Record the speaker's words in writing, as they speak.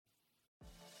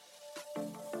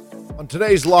On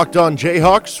today's Locked On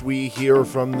Jayhawks, we hear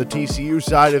from the TCU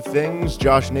side of things,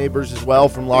 Josh Neighbors as well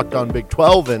from Locked On Big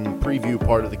 12, and preview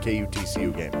part of the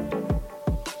KU-TCU game.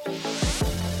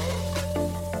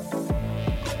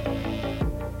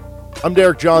 I'm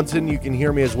Derek Johnson. You can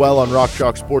hear me as well on Rock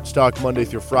Chalk Sports Talk Monday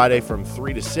through Friday from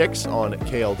 3 to 6 on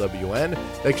KLWN.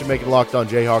 Thanks for making Locked On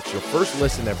Jayhawks your first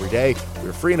listen every day.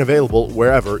 We're free and available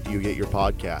wherever you get your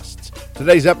podcasts.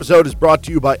 Today's episode is brought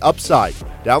to you by Upside.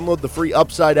 Download the free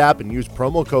Upside app and use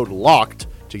promo code LOCKED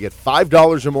to get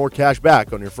 $5 or more cash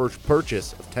back on your first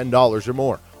purchase of $10 or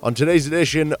more. On today's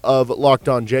edition of Locked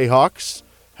On Jayhawks,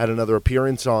 had another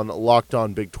appearance on Locked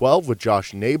On Big 12 with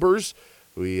Josh Neighbors.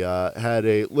 We had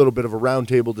a little bit of a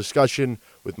roundtable discussion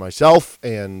with myself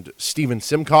and Steven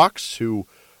Simcox, who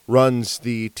runs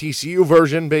the TCU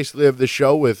version, basically, of the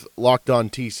show with Locked On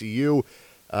TCU.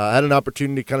 Had an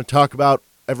opportunity to kind of talk about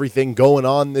everything going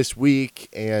on this week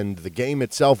and the game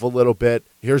itself a little bit.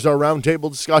 Here's our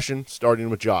roundtable discussion, starting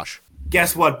with Josh.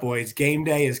 Guess what, boys? Game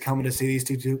day is coming to see these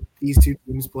two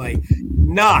teams play.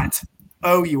 Not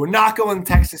OU. We're not going to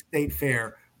Texas State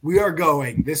Fair. We are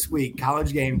going this week,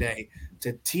 College Game Day,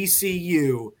 to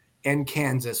TCU and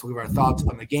Kansas. We have our thoughts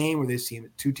on the game, where these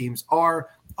two teams are,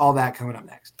 all that coming up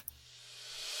next.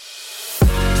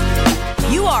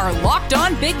 You are Locked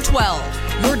On Big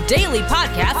 12, your daily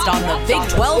podcast on the Big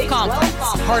 12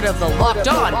 Conference, part of the Locked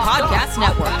On Podcast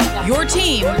Network, your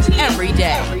team every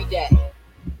day.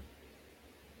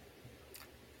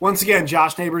 Once again,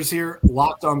 Josh Neighbors here,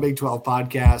 Locked On Big 12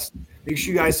 podcast. Make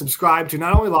sure you guys subscribe to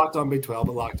not only Locked On Big 12,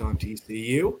 but Locked On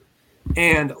TCU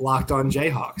and Locked On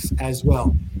Jayhawks as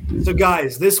well. So,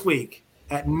 guys, this week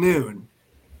at noon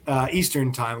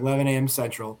Eastern time, 11 a.m.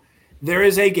 Central, there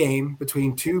is a game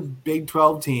between two Big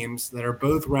 12 teams that are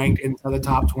both ranked into the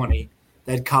top 20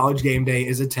 that College Game Day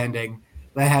is attending,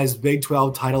 that has Big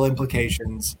 12 title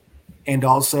implications, and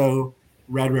also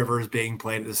Red River is being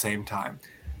played at the same time.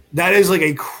 That is like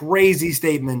a crazy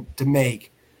statement to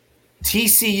make.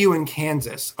 TCU and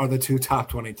Kansas are the two top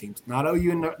 20 teams, not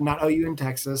OU and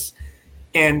Texas.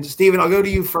 And Steven, I'll go to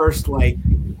you first. Like,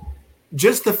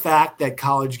 just the fact that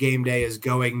College Game Day is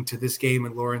going to this game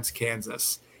in Lawrence,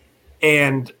 Kansas,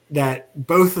 and that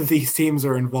both of these teams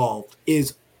are involved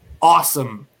is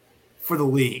awesome for the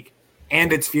league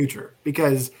and its future.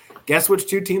 Because guess which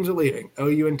two teams are leaving?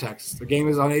 OU and Texas. The game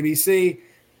is on ABC.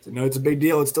 So no, it's a big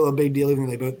deal. It's still a big deal, even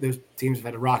though those teams have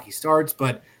had rocky starts.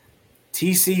 But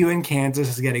TCU and Kansas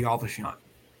is getting all the shine.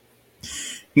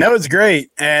 No, it's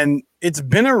great. And it's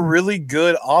been a really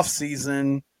good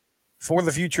offseason for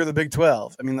the future of the Big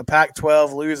 12. I mean, the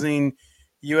Pac-12 losing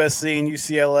USC and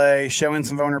UCLA, showing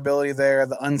some vulnerability there,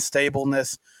 the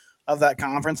unstableness of that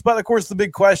conference. But, of course, the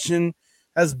big question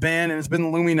has been, and it's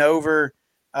been looming over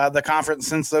the conference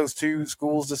since those two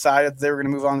schools decided they were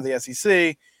going to move on to the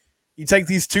SEC. You take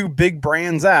these two big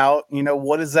brands out,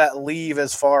 what does that leave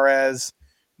as far as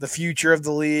the future of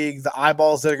the league, the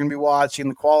eyeballs that are going to be watching,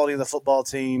 the quality of the football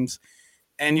teams?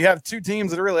 And you have two teams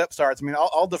that are really upstarts. I mean,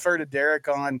 I'll defer to Derek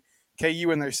on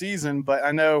KU and their season, but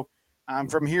I know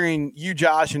from hearing you,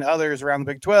 Josh, and others around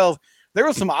the Big 12, there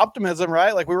was some optimism,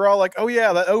 right? Like, we were all like, oh,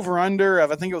 yeah, that over-under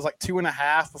of, I think it was like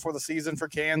 2.5 before the season for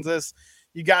Kansas.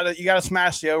 You got to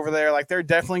smash the over there. Like, they're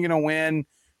definitely going to win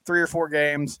 3 or 4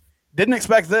 games. Didn't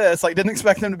expect this. Like, didn't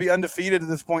expect them to be undefeated at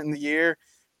this point in the year.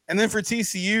 And then for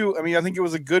TCU, I mean, I think it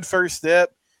was a good first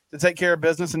step to take care of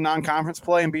business in non-conference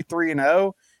play and be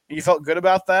 3-0. And you felt good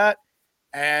about that.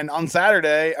 And on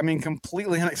Saturday, I mean,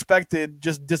 completely unexpected,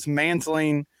 just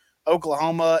dismantling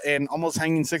Oklahoma and almost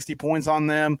hanging 60 points on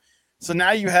them. So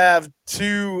now you have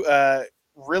two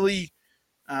really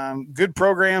good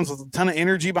programs with a ton of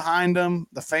energy behind them.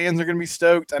 The fans are going to be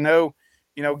stoked. I know,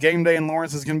 Game Day in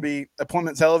Lawrence is going to be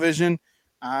appointment television.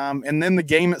 And then the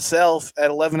game itself at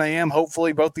 11 a.m.,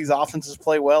 hopefully both these offenses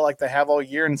play well like they have all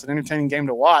year, and it's an entertaining game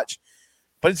to watch.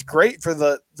 But it's great for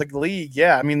the league.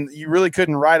 Yeah, I mean, you really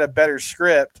couldn't write a better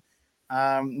script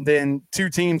than two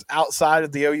teams outside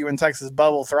of the OU and Texas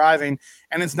bubble thriving.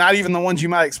 And it's not even the ones you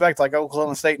might expect, like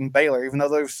Oklahoma State and Baylor, even though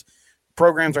those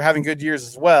programs are having good years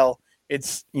as well.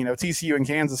 It's, TCU and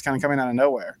Kansas kind of coming out of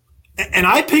nowhere. And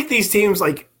I picked these teams,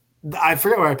 like, I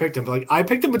forget where I picked them, but like, I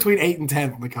picked them between 8th and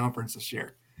 10th in the conference this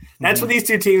year. That's what these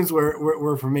two teams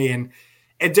were for me.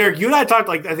 And Derek, you and I talked,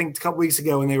 like, I think a couple weeks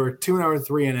ago when they were 2-0 or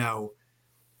 3-0.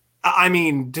 I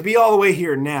mean, to be all the way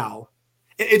here now,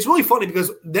 it's really funny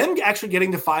because them actually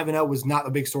getting to 5-0 was not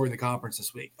a big story in the conference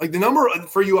this week. Like, the number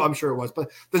for you, I'm sure it was, but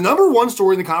the number one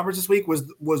story in the conference this week was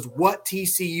what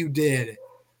TCU did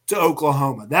to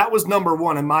Oklahoma. That was number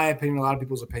one, in my opinion, a lot of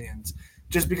people's opinions,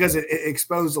 just because it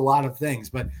exposed a lot of things.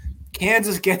 But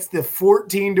Kansas gets the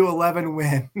 14-11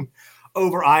 win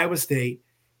over Iowa State.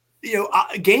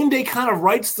 Game day kind of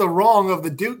rights the wrong of the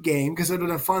Duke game because it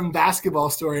was a fun basketball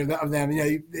story of them.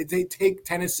 They take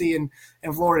Tennessee and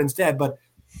Florida instead, but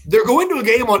they're going to a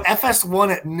game on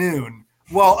FS1 at noon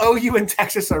while OU and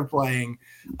Texas are playing.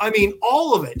 I mean,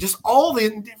 all of it, just all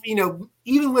the,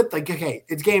 even with okay,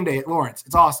 it's game day at Lawrence.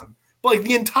 It's awesome. But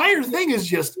the entire thing is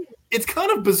just, it's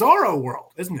kind of bizarro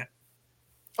world, isn't it?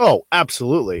 Oh,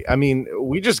 absolutely. I mean,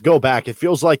 we just go back. It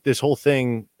feels like this whole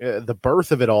thing, the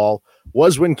birth of it all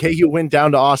was when KU went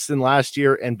down to Austin last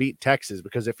year and beat Texas,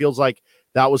 because it feels like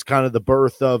that was kind of the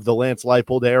birth of the Lance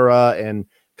Leipold era and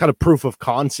kind of proof of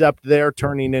concept there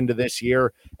turning into this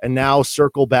year. And now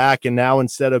circle back. And now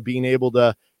instead of being able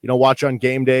to, watch on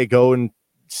game day, go and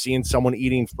seeing someone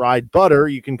eating fried butter,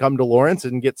 you can come to Lawrence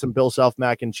and get some Bill Self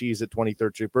mac and cheese at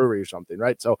 23rd Street Brewery or something,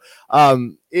 right? So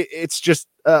it's just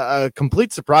a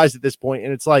complete surprise at this point,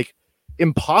 and it's like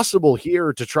impossible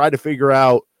here to try to figure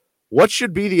out what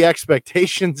should be the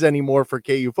expectations anymore for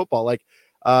KU football. Like,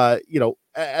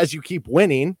 as you keep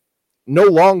winning, no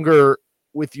longer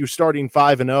with you starting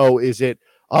 5-0 is it,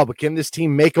 but can this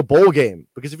team make a bowl game?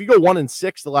 Because if you go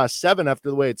 1-6 the last 7 after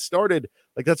the way it started,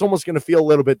 like that's almost going to feel a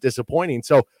little bit disappointing.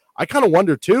 So I kind of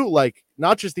wonder too, like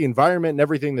not just the environment and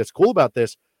everything that's cool about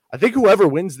this. I think whoever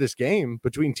wins this game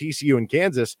between TCU and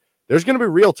Kansas, there's going to be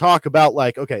real talk about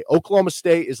like, okay, Oklahoma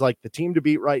State is like the team to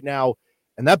beat right now.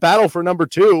 And that battle for number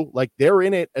 2, like they're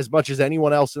in it as much as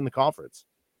anyone else in the conference.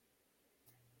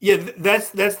 Yeah, that's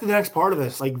the next part of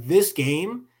this. Like this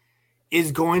game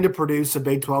is going to produce a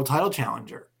Big 12 title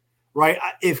challenger, right?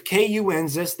 If KU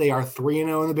wins this, they are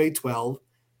 3-0 in the Big 12.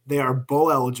 They are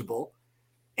bowl eligible.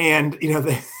 And,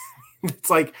 it's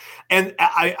like, and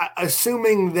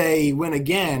assuming they win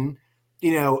again,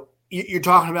 you're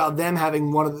talking about them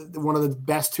having one of the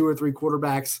best 2 or 3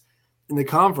 quarterbacks in the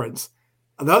conference.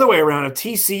 The other way around, if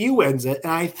TCU wins it,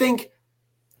 and I think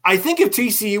if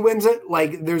TCU wins it,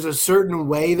 like there's a certain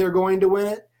way they're going to win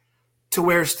it to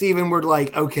where Stephen would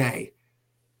like, okay,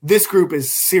 this group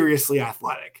is seriously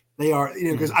athletic. They are,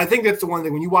 because I think that's the one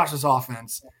thing when you watch this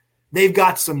offense, they've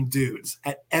got some dudes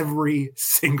at every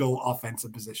single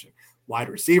offensive position, wide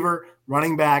receiver,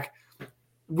 running back.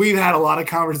 We've had a lot of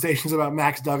conversations about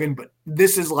Max Duggan, but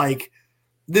this is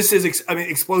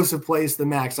explosive plays to the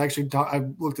max. I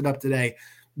looked it up today.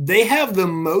 They have the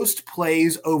most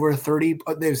plays over 30.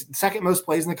 There's second most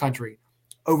plays in the country,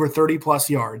 over 30 plus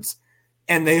yards,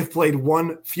 and they've played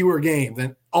one fewer game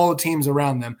than all the teams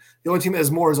around them. The only team that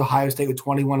has more is Ohio State with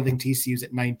 21. I think TCU's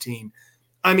at 19.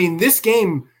 I mean, this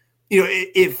game,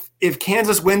 if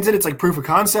Kansas wins it, it's like proof of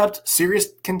concept, serious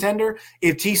contender.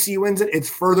 If TCU wins it, it's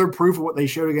further proof of what they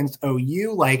showed against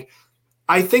OU. Like,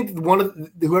 I think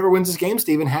whoever wins this game,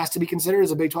 Stephen, has to be considered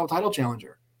as a Big 12 title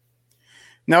challenger.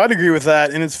 No, I'd agree with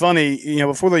that. And it's funny,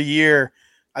 before the year,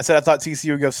 I said I thought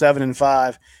TCU would go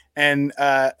 7-5. And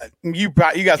you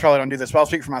guys probably don't do this, but I'll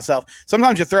speak for myself.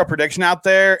 Sometimes you throw a prediction out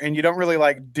there and you don't really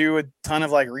like do a ton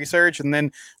of like research, and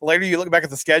then later you look back at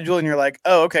the schedule and you're like,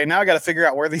 oh, okay, now I got to figure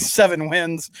out where these 7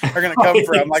 wins are going to come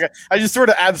from. Like I just sort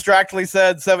of abstractly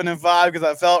said 7-5 because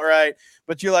I felt right,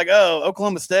 but you're like, oh,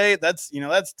 Oklahoma State, that's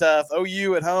tough.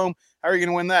 OU at home, how are you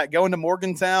going to win that? Going to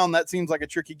Morgantown, that seems like a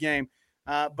tricky game.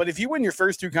 But if you win your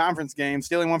first 2 conference games,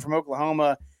 stealing one from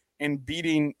Oklahoma and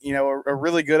beating, a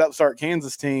really good upstart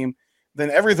Kansas team,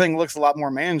 then everything looks a lot more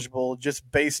manageable just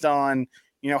based on,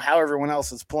 how everyone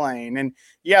else is playing. And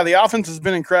yeah, the offense has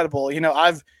been incredible.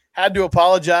 I've had to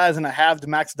apologize, and I have, to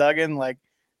Max Duggan. Like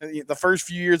the first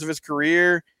few years of his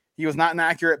career, he was not an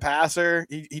accurate passer.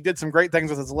 He did some great things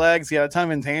with his legs. He had a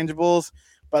ton of intangibles,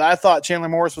 but I thought Chandler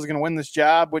Morris was going to win this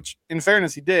job, which in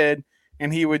fairness, he did.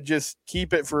 And he would just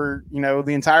keep it for, the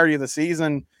entirety of the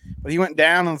season. But he went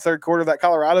down in the third quarter of that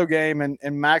Colorado game, and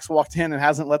Max walked in and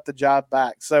hasn't let the job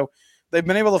back. So they've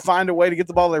been able to find a way to get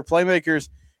the ball to their playmakers.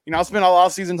 I spent all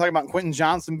offseason talking about Quentin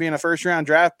Johnson being a first-round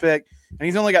draft pick, and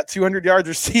he's only got 200 yards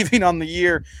receiving on the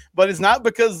year. But it's not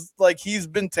because, he's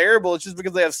been terrible. It's just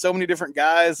because they have so many different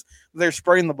guys they're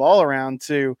spreading the ball around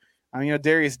to.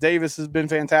 Darius Davis has been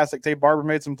fantastic. Tate Barber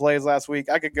made some plays last week.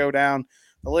 I could go down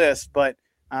the list, but –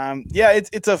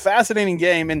 it's a fascinating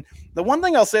game. And the one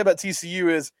thing I'll say about TCU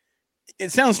is,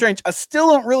 it sounds strange, I still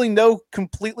don't really know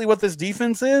completely what this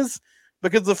defense is,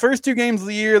 because the first 2 games of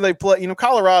the year they play,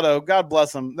 Colorado, God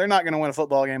bless them, they're not going to win a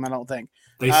football game, I don't think.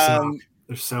 They suck.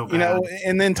 They're so bad.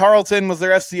 And then Tarleton was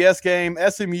their FCS game.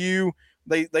 SMU,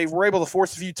 they were able to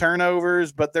force a few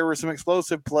turnovers, but there were some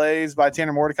explosive plays by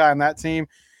Tanner Mordecai on that team.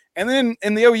 And then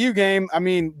in the OU game,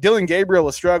 Dylan Gabriel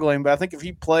was struggling, but I think if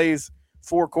he plays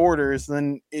 4 quarters,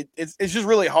 then it's just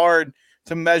really hard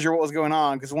to measure what was going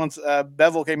on, because once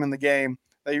Bevel came in the game,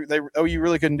 OU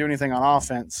really couldn't do anything on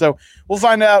offense. So we'll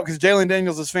find out because Jalen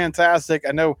Daniels is fantastic.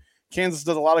 I know Kansas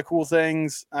does a lot of cool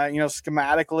things,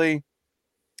 schematically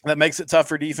that makes it tough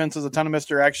for defenses, a ton of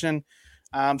misdirection.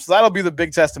 So that'll be the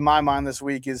big test in my mind this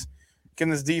week is can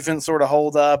this defense sort of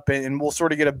hold up, and we'll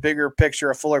sort of get a bigger picture,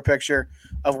 a fuller picture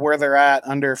of where they're at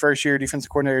under first-year defensive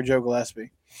coordinator Joe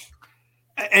Gillespie.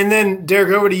 And then,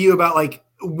 Derek, over to you about like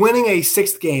winning a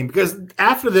sixth game, because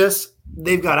after this,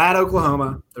 they've got at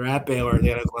Oklahoma, they're at Baylor, they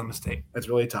got Oklahoma State. That's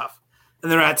really tough.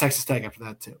 And they're at Texas Tech after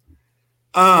that too.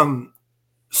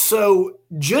 So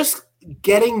just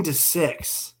getting to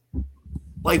 6,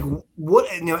 like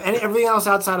what, and everything else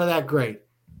outside of that, great.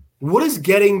 What does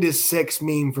getting to 6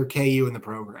 mean for KU in the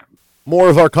program? More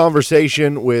of our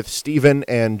conversation with Steven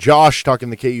and Josh talking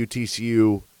the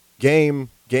KU-TCU game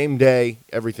day,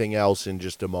 everything else in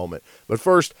just a moment. But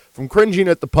first, from cringing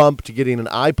at the pump to getting an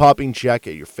eye-popping check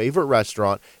at your favorite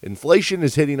restaurant, inflation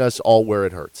is hitting us all where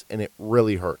it hurts, and it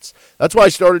really hurts. That's why I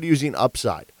started using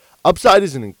Upside. Upside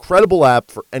is an incredible app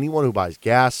for anyone who buys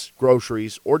gas,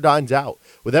 groceries, or dines out.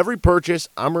 With every purchase,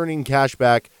 I'm earning cash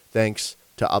back thanks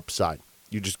to Upside.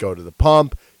 You just go to the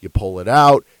pump, you pull it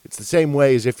out. It's the same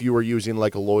way as if you were using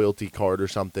like a loyalty card or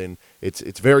something. It's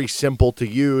very simple to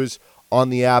use on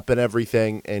the app and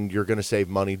everything, and you're going to save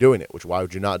money doing it, which why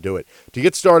would you not do it? To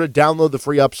get started, download the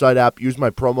free Upside app, use my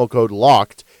promo code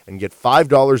LOCKED, and get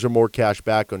 $5 or more cash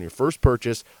back on your first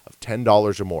purchase of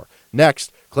 $10 or more.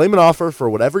 Next, claim an offer for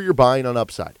whatever you're buying on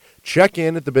Upside. Check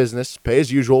in at the business, pay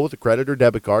as usual with a credit or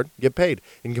debit card, get paid.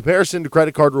 In comparison to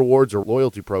credit card rewards or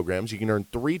loyalty programs, you can earn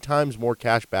 3 times more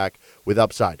cash back with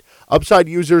Upside. Upside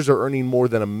users are earning more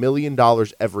than $1 million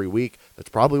every week. That's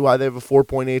probably why they have a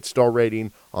 4.8 star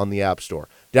rating on the App Store.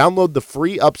 Download the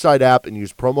free Upside app and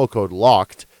use promo code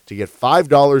LOCKED to get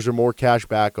 $5 or more cash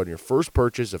back on your first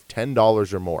purchase of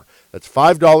 $10 or more. That's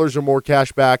 $5 or more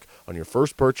cash back on your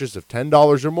first purchase of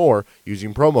 $10 or more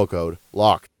using promo code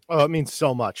LOCKED. Oh, it means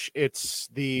so much. It's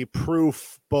the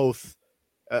proof both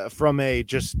from a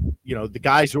just, the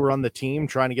guys who are on the team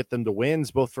trying to get them to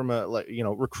wins, both from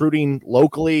recruiting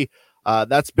locally.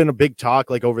 That's been a big talk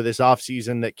like over this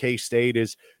offseason that K-State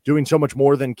is doing so much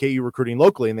more than KU recruiting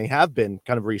locally, and they have been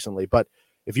kind of recently. But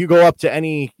if you go up to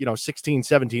any, 16,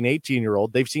 17,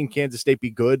 18-year-old, they've seen Kansas State be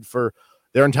good for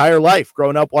their entire life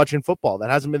growing up watching football. That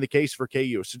hasn't been the case for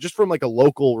KU. So just from like a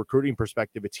local recruiting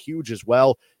perspective, it's huge as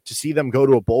well to see them go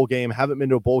to a bowl game. Haven't been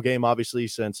to a bowl game, obviously,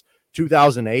 since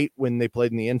 2008 when they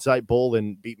played in the Insight Bowl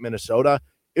and beat Minnesota.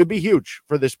 It would be huge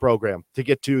for this program to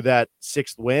get to that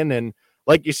 6th win. And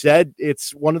like you said,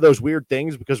 it's one of those weird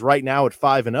things because right now at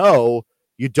 5-0,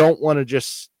 you don't want to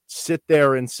just sit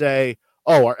there and say,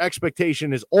 oh, our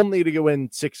expectation is only to go win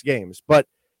 6 games. But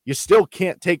you still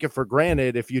can't take it for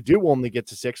granted if you do only get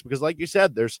to 6 because, like you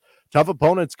said, there's tough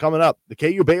opponents coming up. The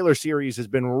KU-Baylor series has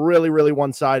been really, really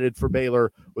one-sided for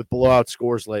Baylor with blowout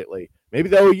scores lately. Maybe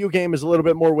the OU game is a little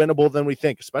bit more winnable than we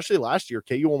think, especially last year.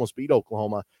 KU almost beat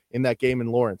Oklahoma in that game in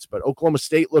Lawrence, but Oklahoma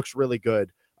State looks really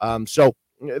good. So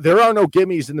there are no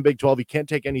gimmies in the Big 12. You can't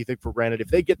take anything for granted. If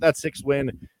they get that 6th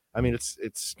win, I mean,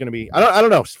 it's going to be – I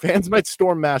don't know. Fans might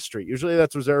storm Mass Street. Usually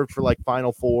that's reserved for, like,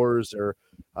 Final Fours or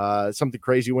something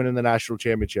crazy winning the national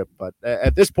championship. But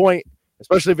at this point,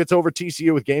 especially if it's over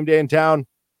TCU with game day in town,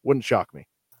 wouldn't shock me.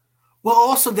 Well,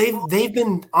 also, they've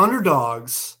been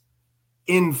underdogs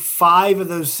in 5 of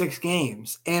those 6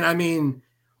 games. And, I mean,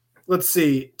 let's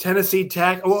see. Tennessee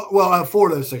Tech – 4 of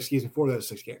those 6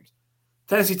 games.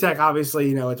 Tennessee Tech,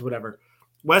 obviously, it's whatever.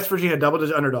 West Virginia,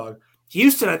 double-digit underdog.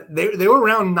 Houston, they were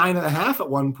around 9.5 at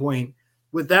one point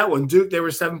with that one. Duke, they were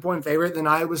 7-point favorite. Then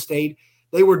Iowa State,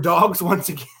 they were dogs once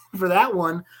again for that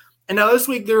one. And now this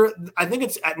week, I think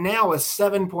it's at now a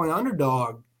 7-point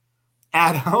underdog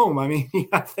at home. I mean, you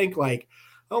got to think like,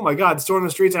 oh my God, storm the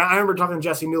streets. And I remember talking to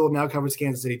Jesse Newell, now covers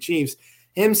Kansas City Chiefs,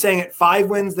 him saying at 5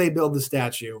 wins, they build the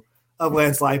statue of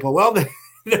Lance Leipold. Well,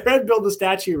 they're at build the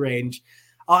statue range.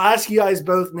 I'll ask you guys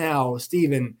both now,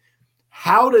 Steven,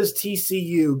 how does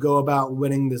TCU go about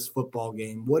winning this football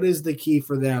game? What is the key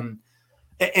for them?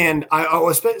 And I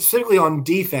was specifically on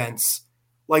defense,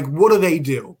 like what do they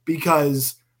do?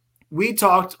 Because we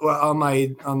talked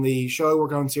on the show I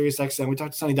work on Sirius XM, we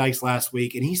talked to Sonny Dykes last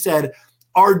week, and he said,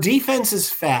 our defense is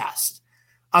fast.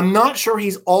 I'm not sure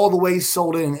he's all the way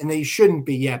sold in, and they shouldn't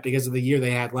be yet because of the year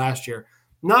they had last year.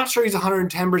 Not sure he's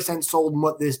 110% sold in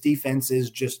what this defense is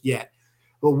just yet.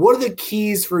 But what are the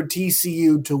keys for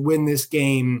TCU to win this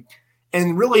game?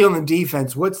 And really on the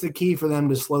defense, what's the key for them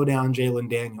to slow down Jalen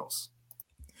Daniels?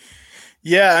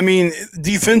 Yeah, I mean,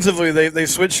 defensively, they've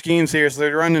switched schemes here, so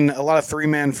they're running a lot of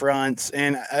 3-man fronts.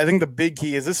 And I think the big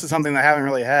key is this is something they haven't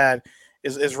really had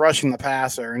is rushing the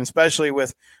passer. And especially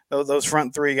with those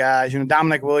front three guys.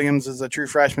 Dominic Williams is a true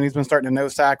freshman. He's been starting to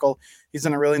nose tackle. He's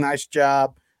done a really nice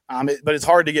job. But it's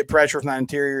hard to get pressure from that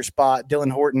interior spot.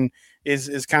 Dylan Horton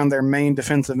is kind of their main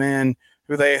defensive end,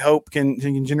 who they hope can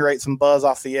generate some buzz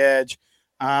off the edge.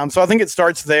 So I think it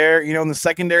starts there. In the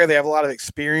secondary, they have a lot of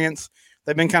experience.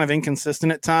 They've been kind of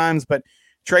inconsistent at times, but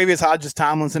Travius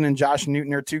Hodges-Tomlinson and Josh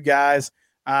Newton are two guys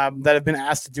that have been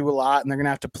asked to do a lot, and they're going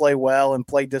to have to play well and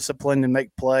play disciplined and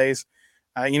make plays.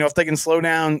 If they can slow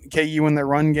down KU in their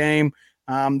run game,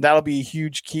 that'll be a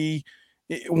huge key.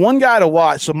 One guy to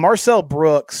watch, so Marcel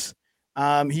Brooks,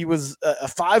 he was a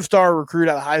 5-star recruit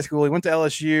out of high school. He went to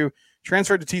LSU,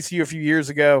 transferred to TCU a few years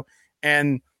ago,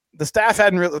 and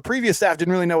the previous staff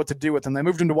didn't really know what to do with him. They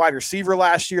moved him to wide receiver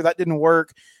last year. That didn't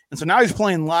work. And so now he's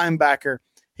playing linebacker.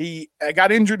 He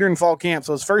got injured during fall camp,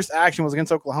 so his first action was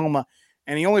against Oklahoma,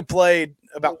 and he only played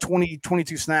about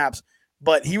 22 snaps.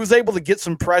 But he was able to get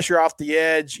some pressure off the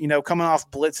edge, coming off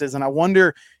blitzes. And I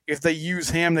wonder if they use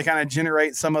him to kind of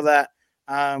generate some of that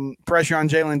pressure on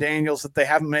Jalen Daniels that they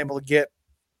haven't been able to get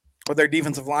with their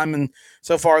defensive linemen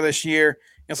so far this year.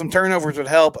 Some turnovers would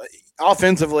help.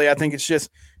 Offensively, I think it's just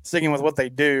sticking with what they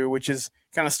do, which is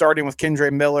kind of starting with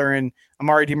Kendre Miller and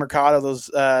Amari DiMercato, those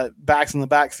backs in the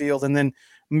backfield, and then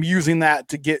using that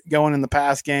to get going in the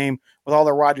pass game with all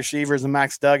their wide receivers and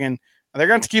Max Duggan. They're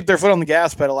going to have to keep their foot on the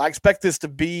gas pedal. I expect this to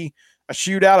be a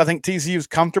shootout. I think TCU is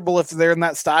comfortable if they're in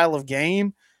that style of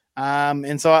game.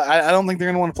 And so I don't think they're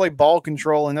going to want to play ball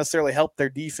control and necessarily help their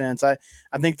defense. I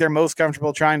think they're most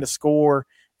comfortable trying to score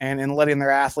and letting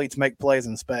their athletes make plays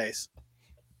in space.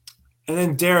 And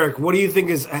then, Derek, what do you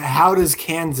think how does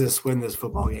Kansas win this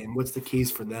football game? What's the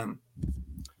keys for them?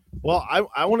 Well,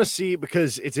 I want to see,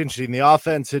 because it's interesting. The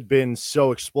offense had been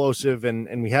so explosive,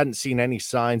 and we hadn't seen any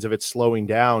signs of it slowing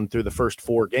down through the first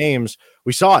 4 games.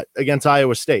 We saw it against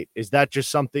Iowa State. Is that just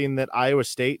something that Iowa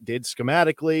State did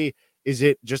schematically? Is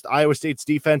it just Iowa State's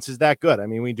defense is that good? I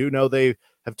mean, we do know they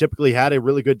have typically had a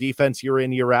really good defense year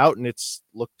in, year out, and it's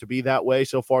looked to be that way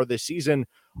so far this season.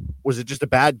 Was it just a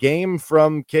bad game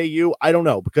from KU? I don't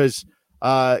know, because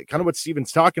kind of what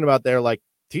Steven's talking about there, like,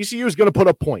 TCU is going to put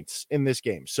up points in this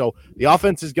game. So the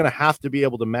offense is going to have to be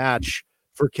able to match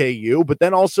for KU. But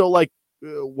then also,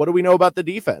 what do we know about the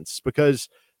defense? Because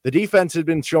the defense had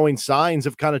been showing signs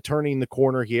of kind of turning the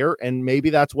corner here. And maybe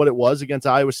that's what it was against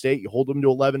Iowa State. You hold them to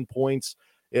 11 points.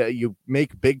 You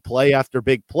make big play after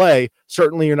big play.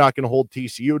 Certainly you're not going to hold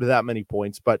TCU to that many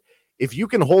points. But if you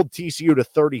can hold TCU to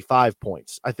 35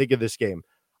 points, I think, in this game,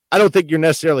 I don't think you're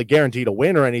necessarily guaranteed a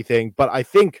win or anything. But I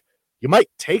think you might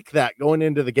take that going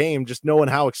into the game, just knowing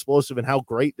how explosive and how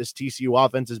great this TCU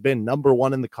offense has been. Number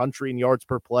 1 in the country in yards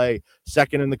per play,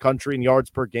 2nd in the country in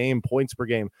yards per game, points per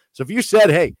game. So if you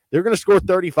said, hey, they're going to score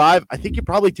 35, I think you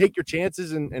probably take your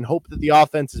chances and hope that the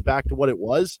offense is back to what it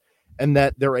was and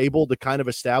that they're able to kind of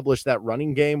establish that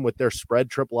running game with their spread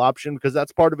triple option, because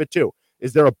that's part of it too.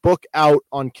 Is there a book out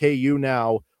on KU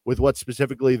now with what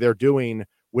specifically they're doing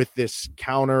with this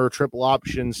counter triple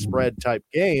option spread type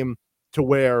game to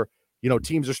where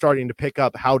teams are starting to pick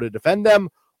up how to defend them?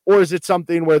 Or is it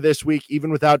something where this week,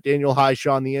 even without Daniel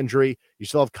Highshaw, the injury, you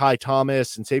still have Kai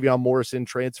Thomas and Savion Morrison,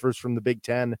 transfers from the Big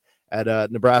Ten at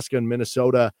Nebraska and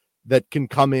Minnesota, that can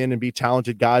come in and be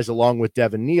talented guys along with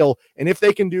Devin Neal. And if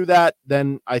they can do that,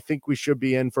 then I think we should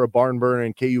be in for a barn burner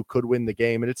and KU could win the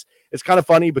game. And it's kind of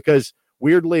funny because,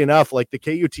 weirdly enough, like the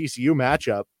KU TCU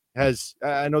matchup has,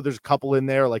 I know there's a couple in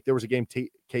there, like there was a game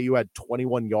KU had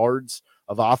 21 yards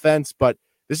of offense, but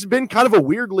this has been kind of a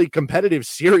weirdly competitive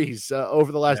series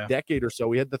over the last decade or so.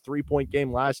 We had the 3-point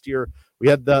game last year. We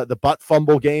had the butt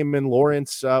fumble game in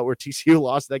Lawrence where TCU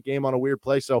lost that game on a weird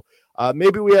play. So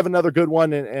maybe we have another good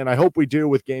one, and I hope we do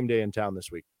with game day in town this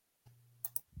week.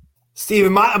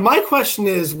 Steven, my question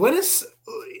is, when's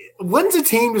a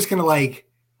team just going to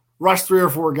rush 3 or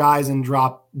 4 guys and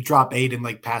drop 8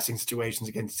 in passing situations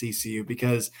against TCU?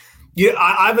 Because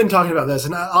I've been talking about this,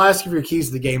 and I'll ask you for your keys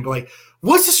to the game, but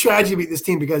what's the strategy to beat this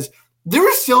team? Because there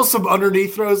were still some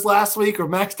underneath throws last week where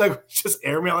Max Duggan was just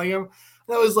airmailing him.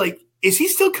 And I was like, is he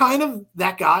still kind of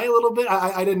that guy a little bit?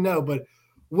 I didn't know, but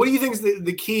what do you think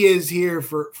the key is here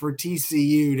for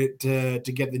TCU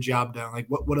to get the job done?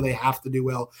 What do they have to do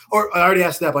well? Or I already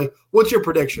asked that, what's your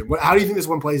prediction? How do you think this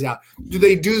one plays out? Do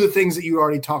they do the things that you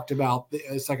already talked about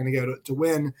a second ago to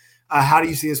win? How do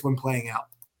you see this one playing out?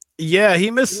 Yeah, he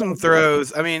missed some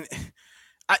throws. I mean,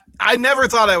 I never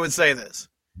thought I would say this.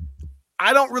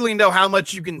 I don't really know how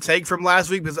much you can take from last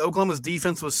week because Oklahoma's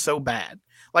defense was so bad.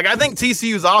 I think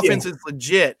TCU's offense is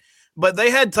legit, but they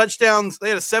had touchdowns. They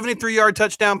had a 73-yard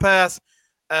touchdown pass,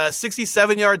 a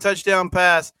 67-yard touchdown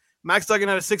pass. Max Duggan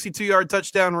had a 62-yard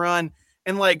touchdown run,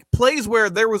 and like plays where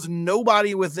there was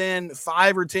nobody within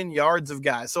 5 or 10 yards of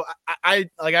guys. So I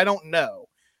don't know.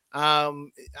 I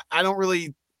don't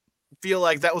really feel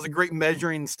like that was a great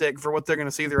measuring stick for what they're going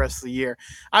to see the rest of the year.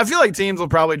 I feel like teams will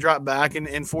probably drop back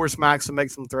and force Max to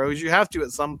make some throws. You have to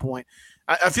at some point.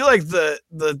 I feel like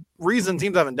the reason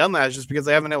teams haven't done that is just because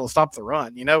they haven't been able to stop the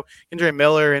run. Kendre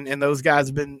Miller and those guys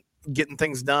have been getting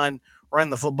things done,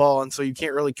 running the football, and so you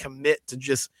can't really commit to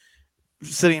just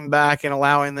sitting back and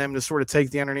allowing them to sort of take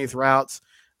the underneath routes.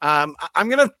 I'm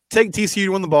going to take TCU to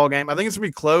win the ball game. I think it's going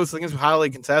to be close. I think it's highly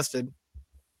contested.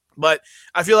 But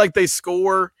I feel like they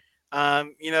score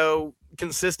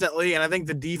consistently, and I think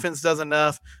the defense does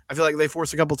enough. I feel like they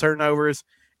force a couple turnovers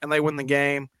and they win the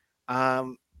game.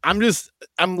 I'm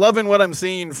loving what I'm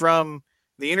seeing from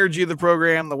the energy of the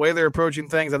program, the way they're approaching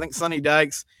things. I think Sonny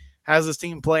Dykes has his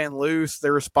team playing loose.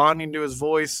 They're responding to his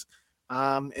voice.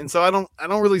 And so I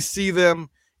don't really see them.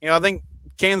 I think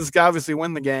Kansas can obviously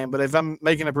win the game, but if I'm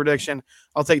making a prediction,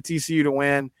 I'll take TCU to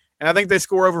win. And I think they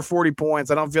score over 40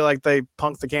 points. I don't feel like they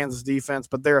punk the Kansas defense,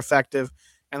 but they're effective,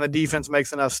 and the defense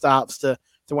makes enough stops to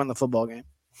win the football game.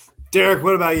 Derek,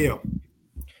 what about you?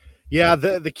 Yeah,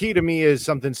 the key to me is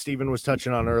something Steven was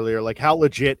touching on earlier. Like, how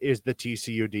legit is the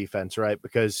TCU defense, right?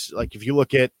 Because, like, if you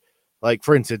look at, like,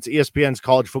 for instance, ESPN's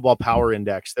College Football Power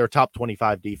Index, they're top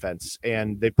 25 defense,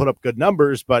 and they put up good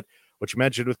numbers, but what you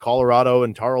mentioned with Colorado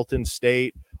and Tarleton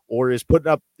State, or is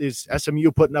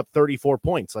SMU putting up 34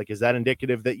 points? Like, is that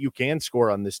indicative that you can score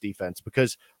on this defense?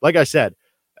 Because, like I said,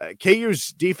 KU's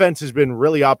defense has been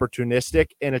really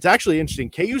opportunistic, and it's actually interesting.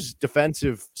 KU's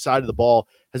defensive side of the ball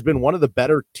has been one of the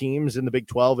better teams in the Big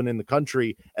 12 and in the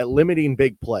country at limiting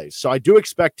big plays. So I do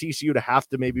expect TCU to have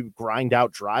to maybe grind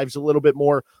out drives a little bit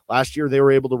more. Last year, they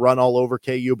were able to run all over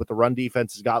KU, but the run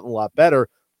defense has gotten a lot better.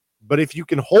 But if you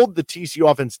can hold the TCU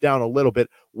offense down a little bit,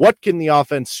 what can the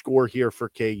offense score here for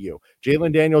KU?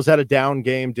 Jalen Daniels had a down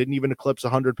game, didn't even eclipse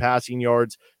 100 passing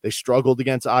yards. They struggled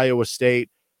against Iowa State.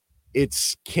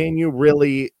 Can you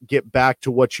really get back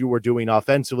to what you were doing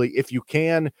offensively? If you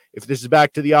can, if this is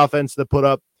back to the offense that put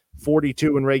up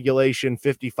 42 in regulation,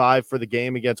 55 for the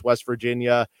game against West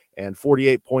Virginia, and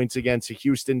 48 points against a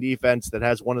Houston defense that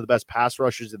has one of the best pass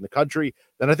rushes in the country,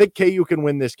 then I think KU can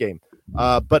win this game.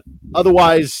 But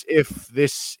otherwise, if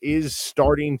this is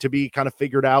starting to be kind of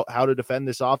figured out how to defend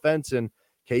this offense and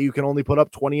KU can only put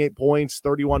up 28 points,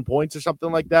 31 points or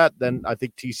something like that, then I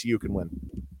think TCU can win.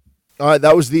 All right,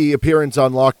 that was the appearance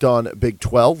on Locked On Big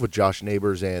 12 with Josh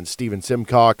Neighbors and Steven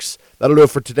Simcox. That'll do it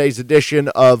for today's edition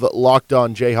of Locked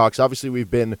On Jayhawks. Obviously,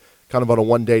 we've been kind of on a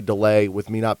one-day delay with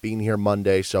me not being here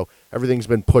Monday, so everything's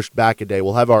been pushed back a day.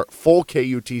 We'll have our full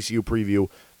KU-TCU preview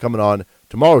coming on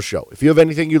tomorrow's show. If you have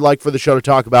anything you'd like for the show to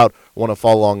talk about or want to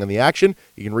follow along in the action,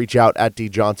 you can reach out at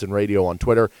DJohnsonRadio on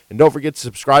Twitter. And don't forget to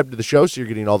subscribe to the show so you're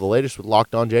getting all the latest with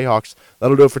Locked On Jayhawks.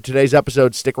 That'll do it for today's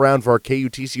episode. Stick around for our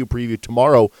KU-TCU preview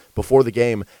tomorrow before the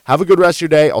game. Have a good rest of your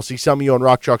day. I'll see some of you on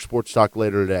Rock Chalk Sports Talk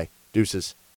later today. Deuces.